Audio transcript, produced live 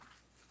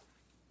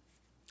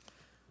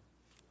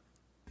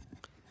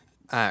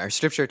Our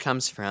scripture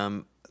comes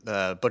from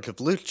the book of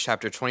Luke,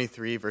 chapter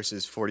 23,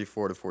 verses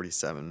 44 to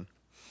 47.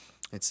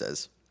 It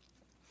says,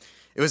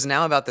 "It was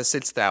now about the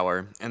 6th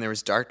hour, and there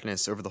was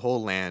darkness over the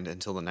whole land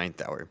until the 9th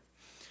hour,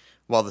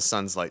 while the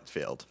sun's light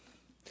failed.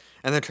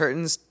 And the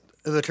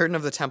curtain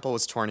of the temple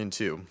was torn in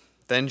two.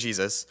 Then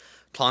Jesus,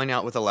 calling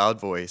out with a loud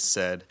voice,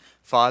 said,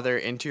 'Father,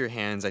 into your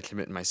hands I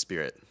commit my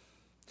spirit.'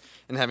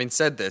 And having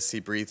said this, he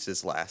breathed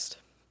his last.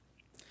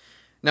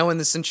 Now when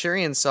the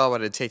centurion saw what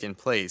had taken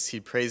place,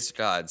 he praised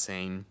God,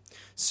 saying,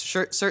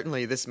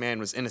 'Certainly this man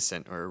was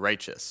innocent or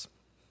righteous.'"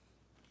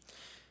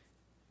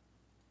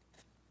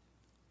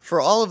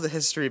 For all of the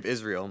history of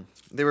Israel,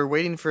 they were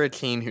waiting for a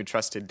king who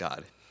trusted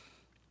God.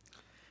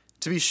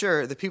 To be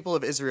sure, the people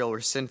of Israel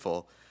were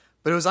sinful,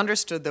 but it was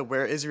understood that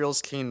where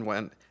Israel's king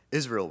went,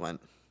 Israel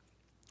went.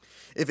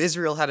 If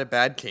Israel had a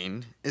bad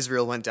king,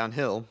 Israel went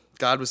downhill,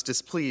 God was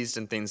displeased,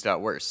 and things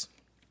got worse.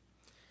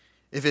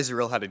 If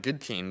Israel had a good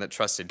king that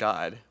trusted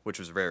God, which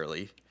was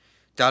rarely,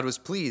 God was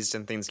pleased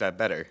and things got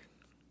better.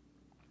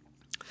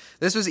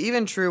 This was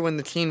even true when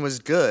the king was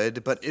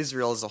good, but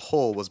Israel as a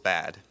whole was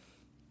bad.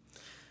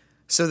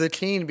 So the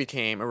king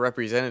became a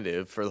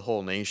representative for the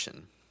whole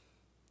nation.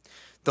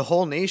 The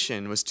whole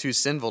nation was too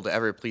sinful to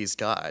ever please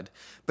God,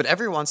 but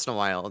every once in a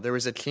while there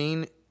was a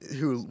king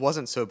who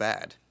wasn't so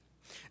bad,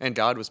 and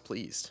God was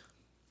pleased.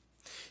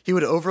 He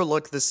would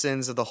overlook the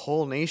sins of the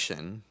whole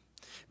nation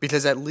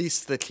because at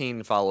least the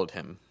king followed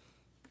him.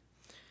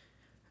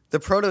 The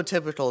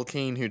prototypical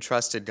king who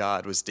trusted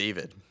God was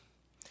David,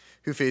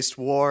 who faced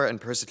war and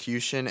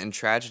persecution and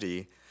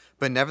tragedy,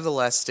 but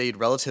nevertheless stayed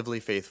relatively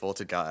faithful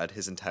to God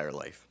his entire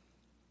life.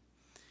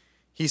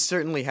 He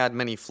certainly had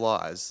many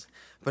flaws,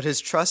 but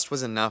his trust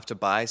was enough to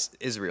buy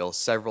Israel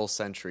several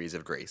centuries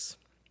of grace.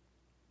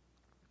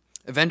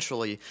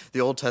 Eventually,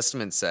 the Old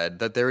Testament said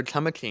that there would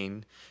come a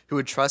king who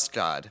would trust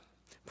God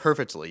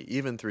perfectly,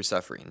 even through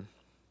suffering.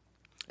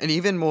 And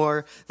even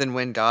more than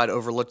when God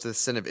overlooked the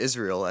sin of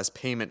Israel as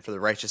payment for the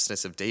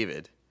righteousness of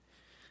David,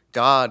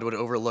 God would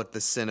overlook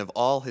the sin of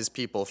all his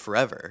people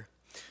forever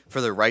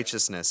for the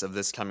righteousness of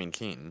this coming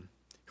king,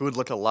 who would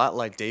look a lot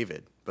like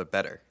David, but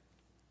better.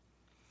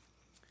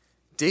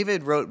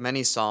 David wrote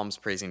many psalms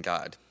praising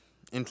God,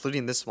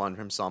 including this one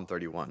from Psalm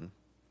 31.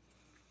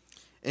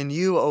 "In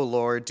you, O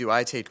Lord, do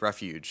I take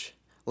refuge.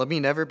 Let me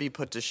never be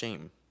put to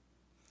shame.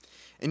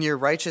 In your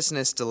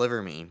righteousness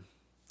deliver me.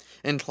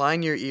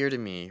 Incline your ear to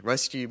me,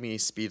 rescue me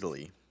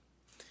speedily.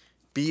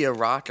 Be a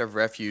rock of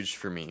refuge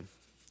for me,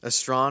 a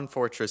strong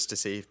fortress to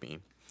save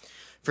me.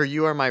 For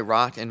you are my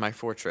rock and my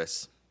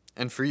fortress,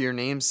 and for your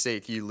name's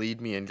sake you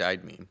lead me and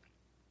guide me.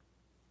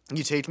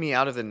 You take me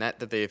out of the net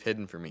that they have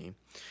hidden for me,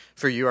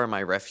 for you are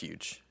my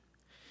refuge.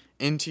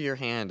 Into your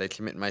hand I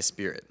commit my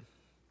spirit,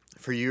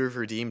 for you have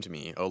redeemed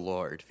me, O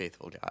Lord,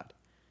 faithful God."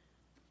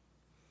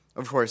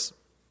 Of course,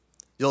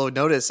 you'll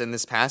notice in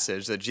this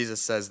passage that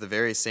Jesus says the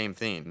very same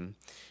thing,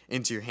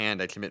 "Into your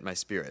hand I commit my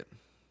spirit,"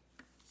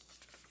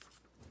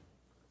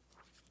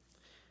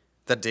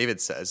 that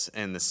David says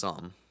in this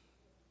psalm.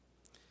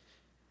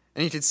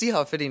 And you can see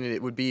how fitting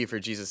it would be for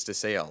Jesus to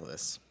say all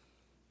this.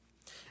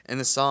 In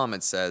the psalm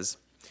it says,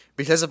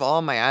 "Because of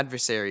all my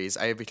adversaries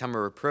I have become a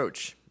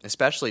reproach,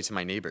 especially to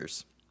my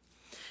neighbors,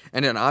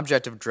 and an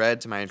object of dread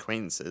to my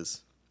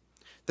acquaintances.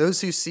 Those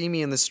who see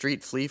me in the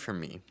street flee from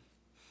me.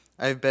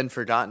 I have been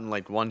forgotten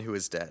like one who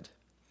is dead.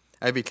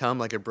 I have become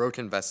like a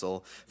broken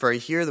vessel, for I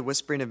hear the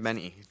whispering of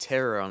many,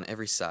 terror on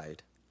every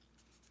side,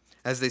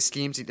 as they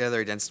scheme together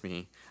against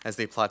me, as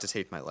they plot to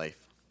take my life."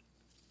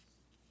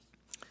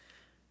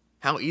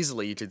 How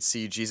easily you could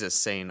see Jesus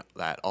saying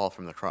that all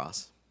from the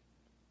cross.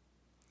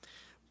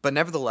 But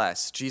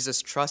nevertheless,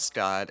 Jesus trusts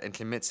God and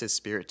commits his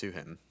spirit to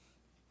him.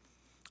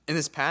 In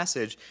this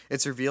passage,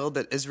 it's revealed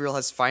that Israel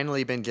has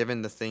finally been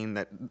given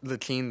the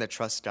king that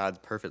trusts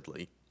God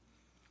perfectly.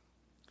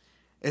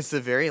 It's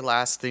the very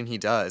last thing he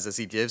does as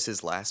he gives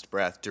his last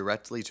breath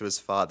directly to his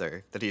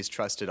Father that he has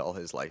trusted all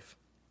his life.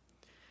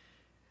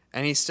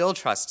 And he still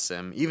trusts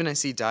him, even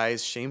as he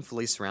dies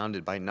shamefully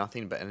surrounded by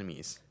nothing but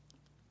enemies.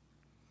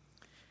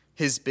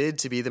 His bid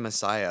to be the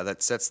Messiah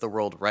that sets the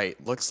world right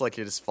looks like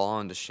it has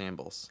fallen to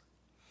shambles.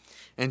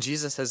 And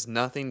Jesus has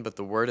nothing but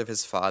the word of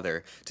his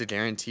Father to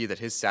guarantee that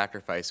his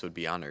sacrifice would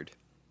be honored.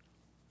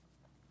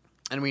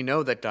 And we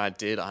know that God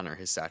did honor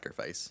his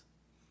sacrifice.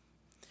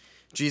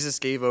 Jesus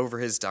gave over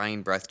his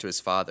dying breath to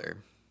his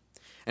Father,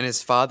 and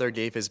his Father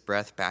gave his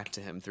breath back to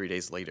him 3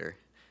 days later,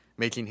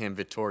 making him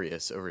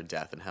victorious over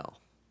death and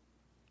hell.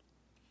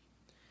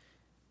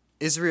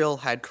 Israel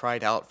had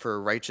cried out for a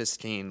righteous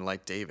king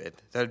like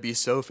David that would be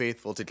so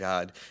faithful to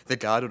God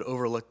that God would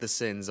overlook the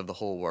sins of the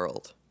whole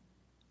world.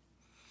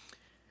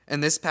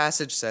 And this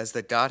passage says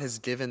that God has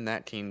given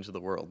that king to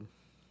the world.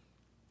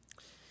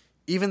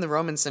 Even the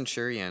Roman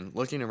centurion,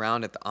 looking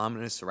around at the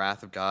ominous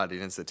wrath of God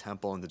against the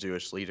temple and the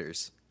Jewish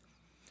leaders,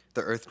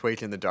 the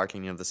earthquake and the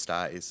darkening of the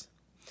skies,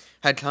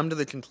 had come to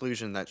the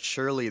conclusion that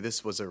surely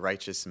this was a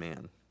righteous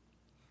man.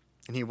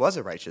 And he was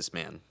a righteous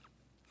man.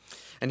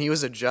 And he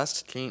was a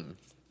just king,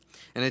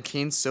 and a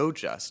king so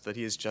just that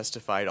he has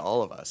justified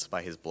all of us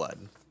by his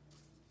blood.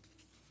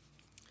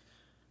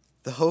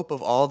 The hope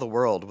of all the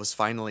world was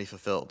finally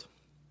fulfilled,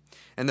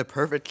 and the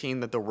perfect king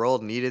that the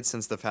world needed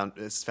since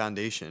its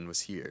foundation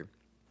was here.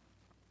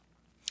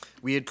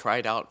 We had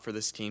cried out for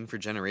this king for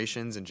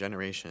generations and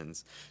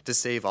generations to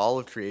save all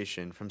of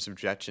creation from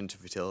subjection to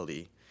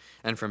futility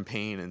and from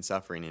pain and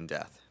suffering and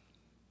death.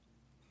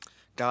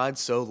 God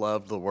so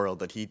loved the world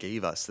that he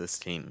gave us this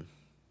king,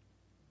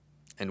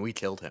 and we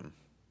killed him.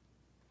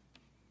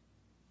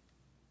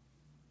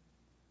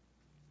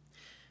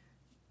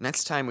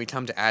 Next time we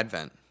come to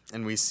Advent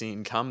and we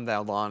sing, "Come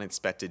thou long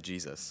expected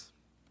Jesus,"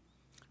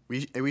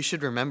 we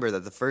should remember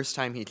that the first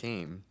time he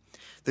came,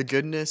 the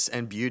goodness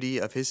and beauty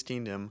of his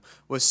kingdom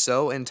was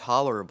so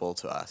intolerable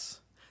to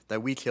us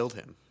that we killed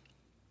him.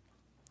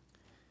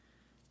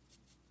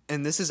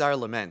 And this is our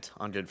lament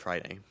on Good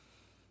Friday.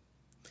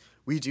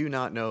 We do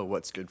not know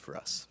what's good for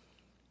us.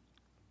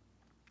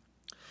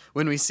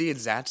 When we see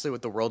exactly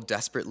what the world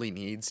desperately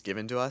needs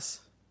given to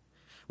us,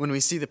 when we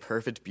see the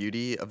perfect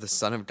beauty of the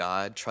Son of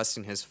God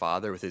trusting his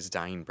Father with his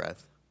dying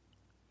breath,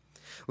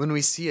 when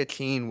we see a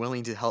king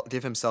willing to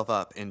give himself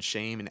up in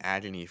shame and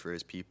agony for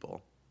his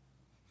people,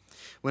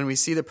 when we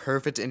see the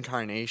perfect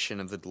incarnation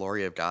of the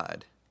glory of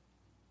God,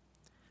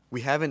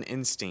 we have an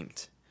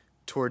instinct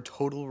toward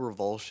total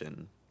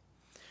revulsion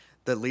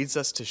that leads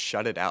us to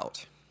shut it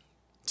out,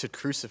 to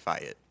crucify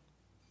it,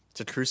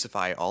 to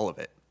crucify all of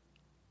it.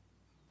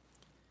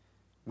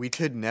 We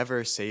could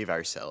never save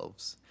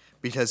ourselves,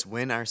 because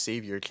when our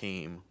Savior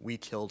came, we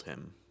killed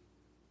him.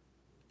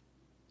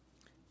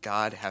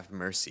 God have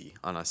mercy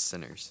on us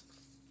sinners.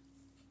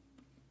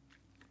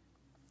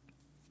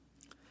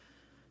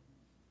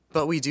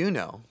 But we do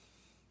know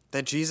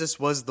that Jesus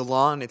was the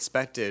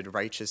long-expected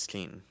righteous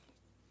king.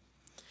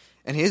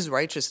 And his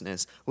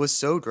righteousness was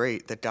so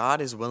great that God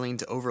is willing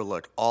to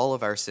overlook all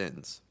of our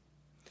sins,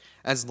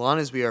 as long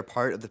as we are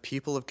part of the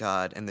people of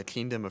God and the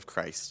kingdom of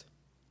Christ.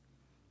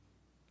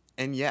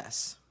 And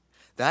yes,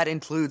 that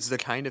includes the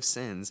kind of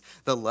sins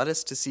that led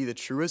us to see the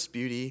truest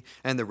beauty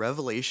and the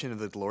revelation of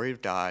the glory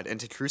of God and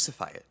to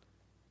crucify it.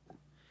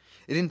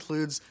 It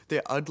includes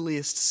the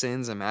ugliest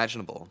sins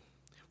imaginable,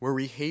 where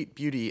we hate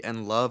beauty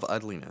and love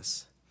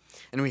ugliness,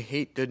 and we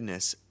hate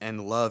goodness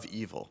and love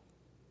evil.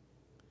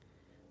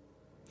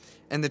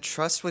 And the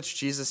trust which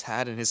Jesus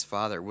had in his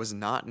Father was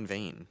not in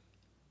vain,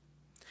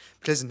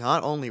 because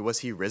not only was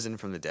he risen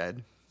from the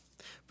dead,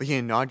 but he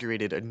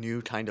inaugurated a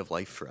new kind of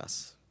life for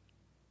us.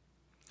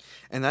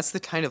 And that's the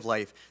kind of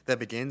life that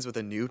begins with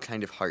a new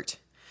kind of heart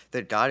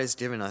that God has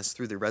given us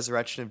through the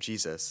resurrection of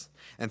Jesus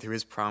and through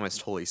his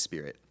promised Holy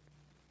Spirit.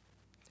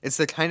 It's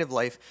the kind of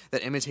life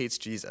that imitates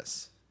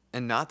Jesus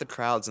and not the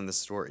crowds in the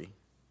story,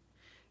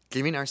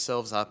 giving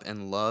ourselves up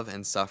in love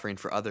and suffering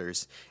for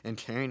others and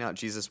carrying out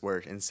Jesus'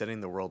 work and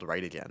setting the world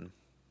right again.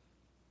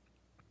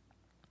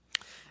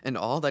 And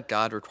all that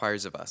God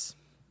requires of us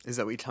is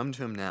that we come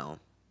to him now,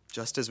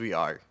 just as we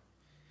are,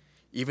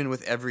 even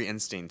with every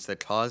instinct that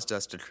caused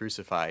us to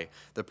crucify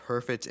the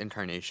perfect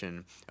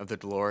incarnation of the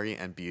glory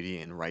and beauty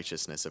and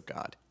righteousness of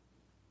God.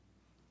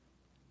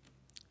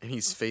 And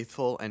he's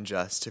faithful and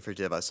just to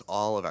forgive us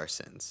all of our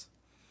sins,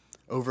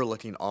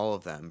 overlooking all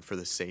of them for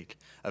the sake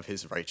of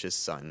his righteous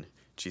Son,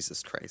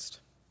 Jesus Christ.